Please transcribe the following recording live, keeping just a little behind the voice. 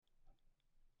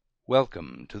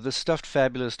Welcome to the Stuffed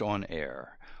Fabulist on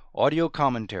Air, audio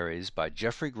commentaries by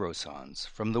Jeffrey Grossans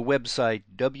from the website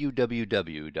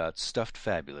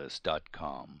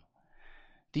www.stuffedfabulist.com.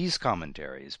 These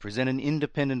commentaries present an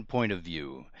independent point of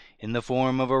view in the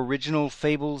form of original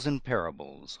fables and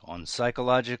parables on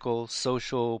psychological,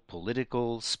 social,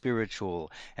 political,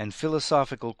 spiritual, and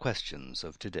philosophical questions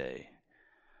of today.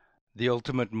 The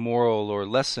ultimate moral or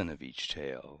lesson of each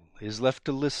tale is left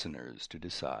to listeners to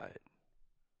decide.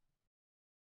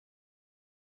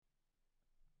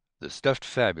 The Stuffed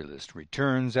Fabulist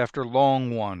returns after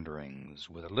long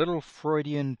wanderings with a little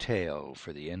Freudian tale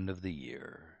for the end of the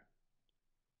year.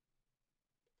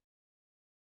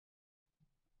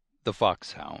 The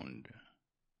Foxhound.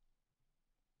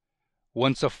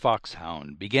 Once a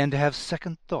foxhound began to have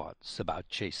second thoughts about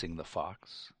chasing the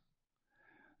fox.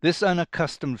 This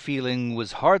unaccustomed feeling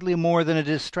was hardly more than a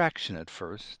distraction at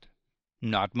first.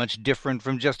 Not much different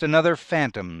from just another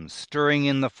phantom stirring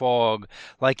in the fog,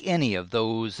 like any of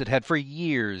those that had for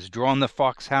years drawn the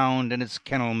foxhound and its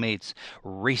kennel mates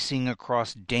racing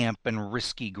across damp and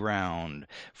risky ground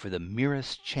for the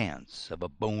merest chance of a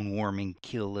bone-warming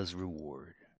kill as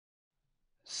reward.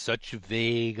 Such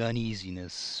vague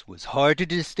uneasiness was hard to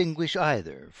distinguish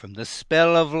either from the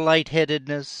spell of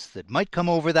light-headedness that might come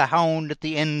over the hound at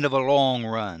the end of a long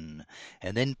run,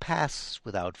 and then pass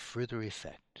without further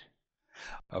effect.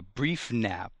 A brief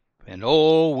nap, and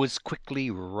all was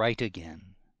quickly right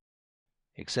again.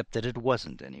 Except that it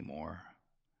wasn't any more.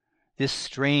 This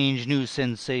strange new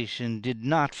sensation did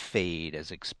not fade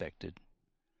as expected.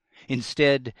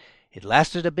 Instead, it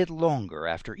lasted a bit longer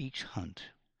after each hunt,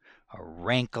 a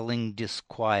rankling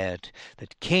disquiet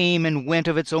that came and went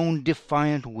of its own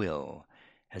defiant will,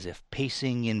 as if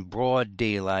pacing in broad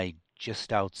daylight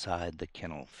just outside the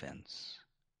kennel fence.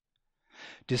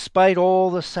 Despite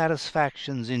all the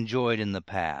satisfactions enjoyed in the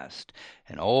past,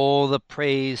 and all the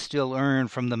praise still earned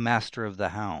from the master of the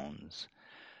hounds,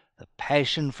 the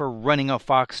passion for running a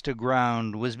fox to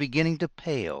ground was beginning to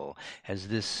pale as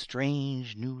this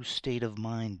strange new state of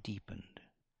mind deepened.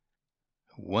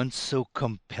 Once so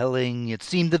compelling, it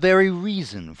seemed the very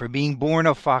reason for being born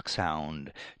a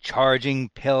foxhound, charging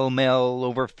pell-mell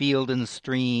over field and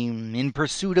stream in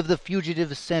pursuit of the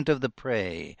fugitive scent of the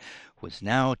prey, was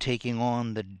now taking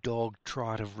on the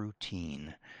dog-trot of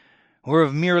routine, or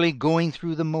of merely going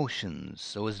through the motions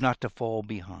so as not to fall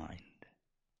behind.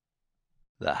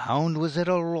 The hound was at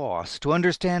a loss to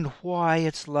understand why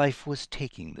its life was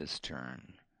taking this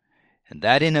turn, and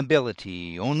that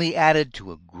inability only added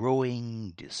to a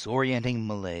growing, disorienting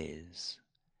malaise,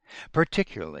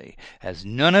 particularly as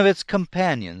none of its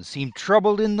companions seemed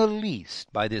troubled in the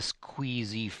least by this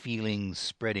queasy feeling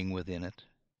spreading within it.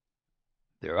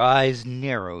 Their eyes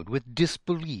narrowed with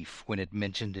disbelief when it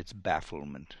mentioned its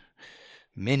bafflement,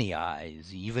 many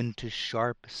eyes even to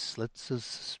sharp slits of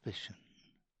suspicion.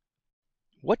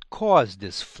 What caused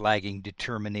this flagging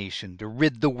determination to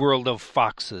rid the world of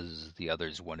foxes, the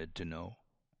others wanted to know.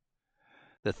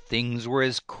 The things were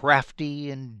as crafty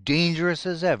and dangerous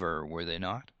as ever, were they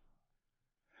not?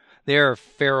 Their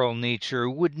feral nature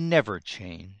would never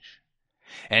change.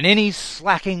 And any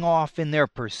slacking off in their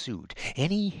pursuit,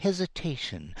 any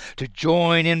hesitation to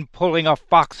join in pulling a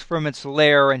fox from its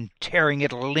lair and tearing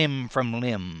it limb from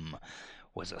limb,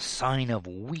 was a sign of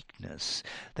weakness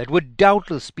that would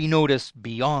doubtless be noticed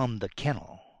beyond the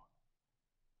kennel.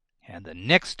 And the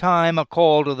next time a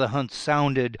call to the hunt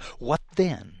sounded, what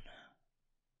then?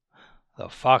 The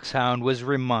foxhound was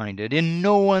reminded in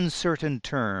no uncertain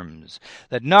terms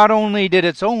that not only did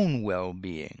its own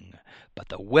well-being, but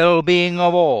the well-being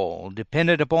of all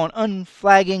depended upon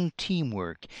unflagging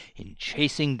teamwork in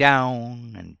chasing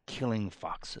down and killing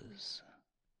foxes.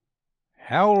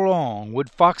 How long would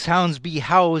foxhounds be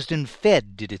housed and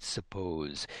fed, did it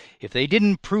suppose, if they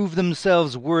didn't prove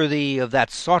themselves worthy of that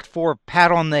sought-for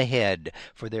pat on the head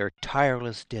for their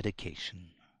tireless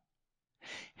dedication?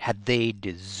 Had they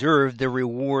deserved the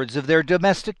rewards of their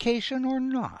domestication or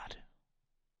not?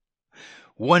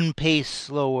 One pace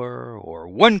slower, or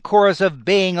one chorus of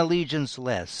baying allegiance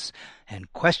less,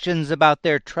 and questions about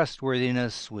their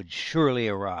trustworthiness would surely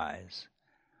arise.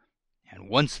 And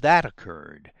once that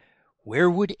occurred, where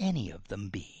would any of them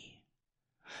be?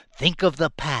 Think of the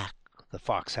pack, the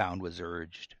foxhound was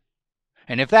urged.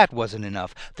 And if that wasn't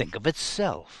enough, think of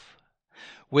itself.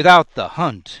 Without the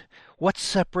hunt, what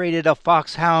separated a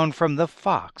foxhound from the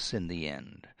fox in the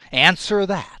end? Answer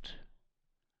that.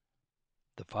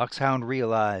 The foxhound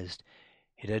realized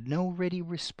it had no ready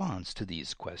response to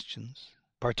these questions,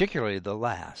 particularly the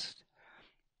last,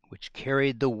 which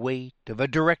carried the weight of a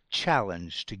direct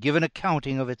challenge to give an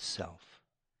accounting of itself.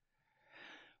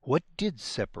 What did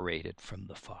separate it from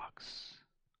the fox?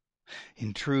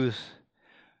 In truth,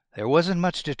 there wasn't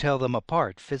much to tell them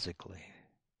apart physically,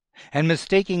 and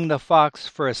mistaking the fox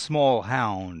for a small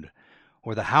hound,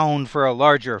 or the hound for a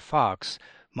larger fox,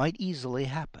 might easily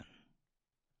happen.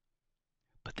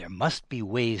 But there must be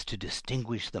ways to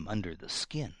distinguish them under the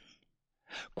skin,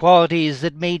 qualities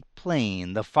that made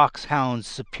plain the foxhound's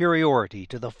superiority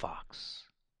to the fox.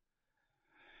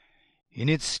 In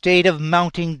its state of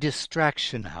mounting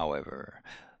distraction, however,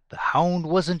 the hound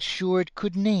wasn't sure it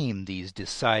could name these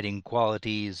deciding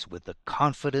qualities with the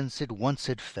confidence it once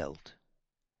had felt.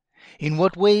 In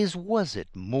what ways was it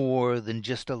more than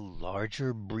just a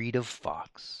larger breed of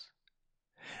fox?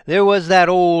 There was that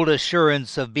old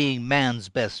assurance of being man's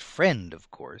best friend, of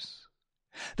course.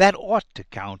 That ought to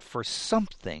count for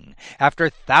something after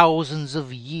thousands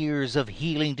of years of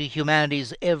healing to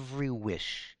humanity's every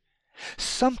wish.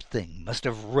 Something must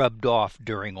have rubbed off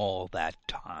during all that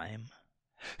time.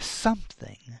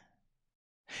 Something.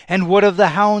 And what of the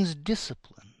hound's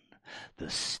discipline? The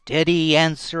steady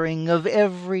answering of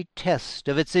every test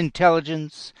of its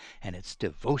intelligence and its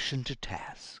devotion to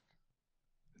task.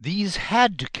 These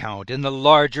had to count in the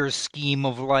larger scheme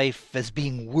of life as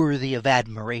being worthy of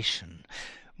admiration,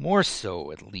 more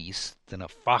so, at least, than a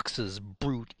fox's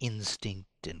brute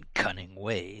instinct and cunning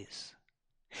ways.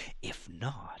 If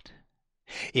not,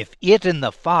 if it and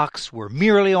the fox were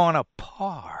merely on a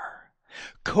par,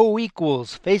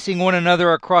 co-equals facing one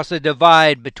another across a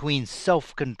divide between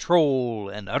self-control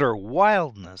and utter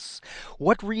wildness,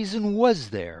 what reason was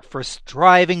there for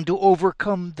striving to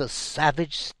overcome the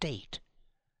savage state?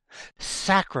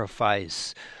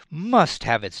 Sacrifice must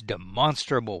have its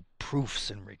demonstrable proofs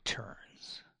and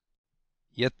returns.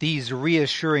 Yet these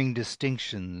reassuring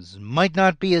distinctions might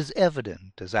not be as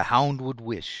evident as a hound would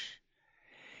wish,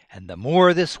 and the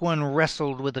more this one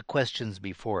wrestled with the questions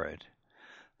before it,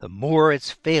 the more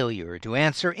its failure to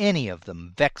answer any of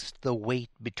them vexed the wait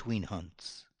between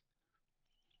hunts.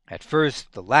 At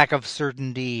first the lack of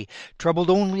certainty troubled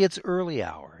only its early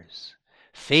hours,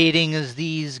 fading as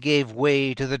these gave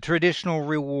way to the traditional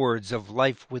rewards of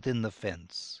life within the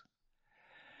fence.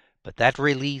 But that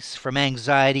release from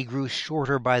anxiety grew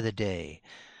shorter by the day,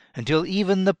 until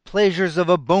even the pleasures of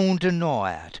a bone to gnaw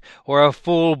at, or a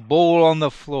full bowl on the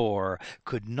floor,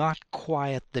 could not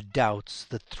quiet the doubts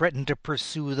that threatened to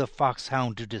pursue the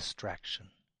foxhound to distraction.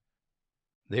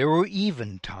 There were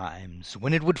even times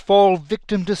when it would fall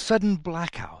victim to sudden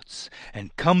blackouts,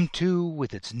 and come to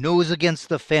with its nose against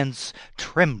the fence,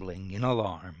 trembling in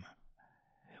alarm.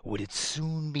 Would it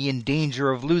soon be in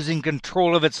danger of losing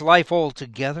control of its life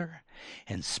altogether,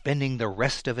 and spending the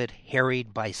rest of it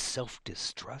harried by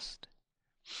self-distrust?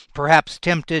 Perhaps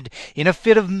tempted, in a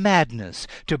fit of madness,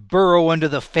 to burrow under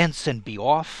the fence and be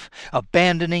off,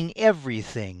 abandoning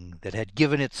everything that had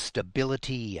given it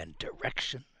stability and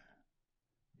direction?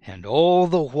 And all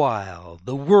the while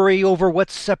the worry over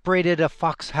what separated a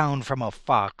foxhound from a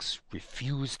fox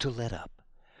refused to let up.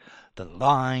 The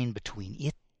line between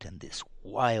it and this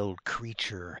wild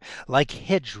creature, like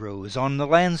hedgerows on the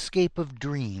landscape of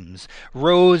dreams,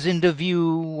 rose into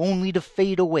view only to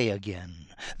fade away again,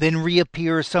 then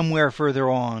reappear somewhere further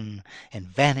on, and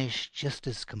vanish just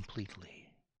as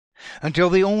completely, until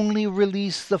the only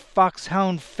release the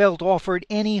foxhound felt offered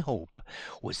any hope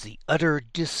was the utter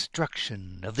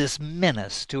destruction of this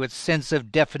menace to its sense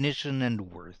of definition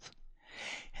and worth.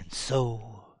 And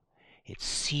so it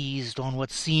seized on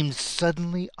what seemed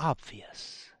suddenly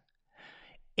obvious.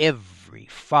 Every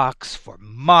fox for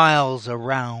miles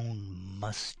around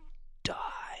must die.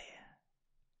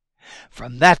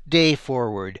 From that day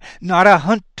forward, not a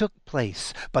hunt took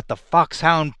place, but the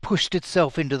foxhound pushed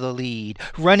itself into the lead,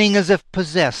 running as if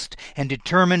possessed, and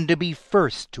determined to be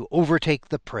first to overtake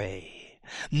the prey.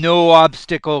 No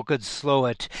obstacle could slow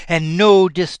it, and no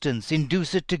distance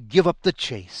induce it to give up the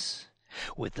chase.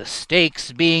 With the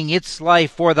stakes being its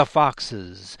life or the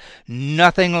fox's,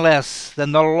 nothing less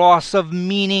than the loss of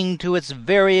meaning to its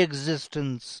very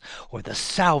existence, or the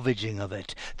salvaging of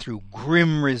it through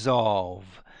grim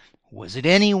resolve. Was it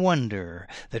any wonder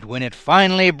that when it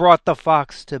finally brought the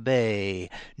fox to bay,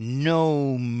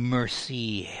 no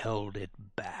mercy held it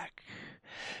back?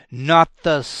 Not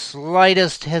the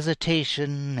slightest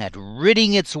hesitation at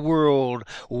ridding its world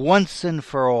once and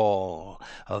for all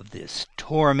of this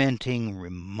tormenting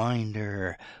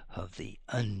reminder of the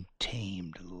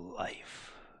untamed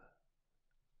life.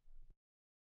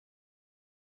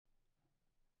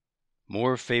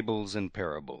 More fables and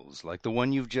parables like the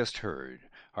one you've just heard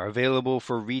are available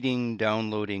for reading,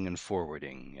 downloading, and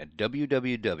forwarding at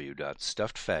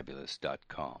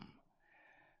www.stuffedfabulous.com.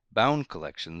 Bound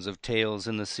collections of tales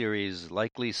in the series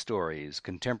Likely Stories,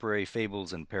 Contemporary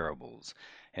Fables and Parables,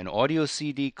 and audio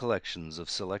CD collections of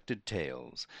selected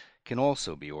tales can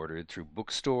also be ordered through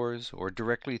bookstores or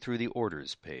directly through the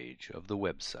orders page of the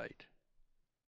website.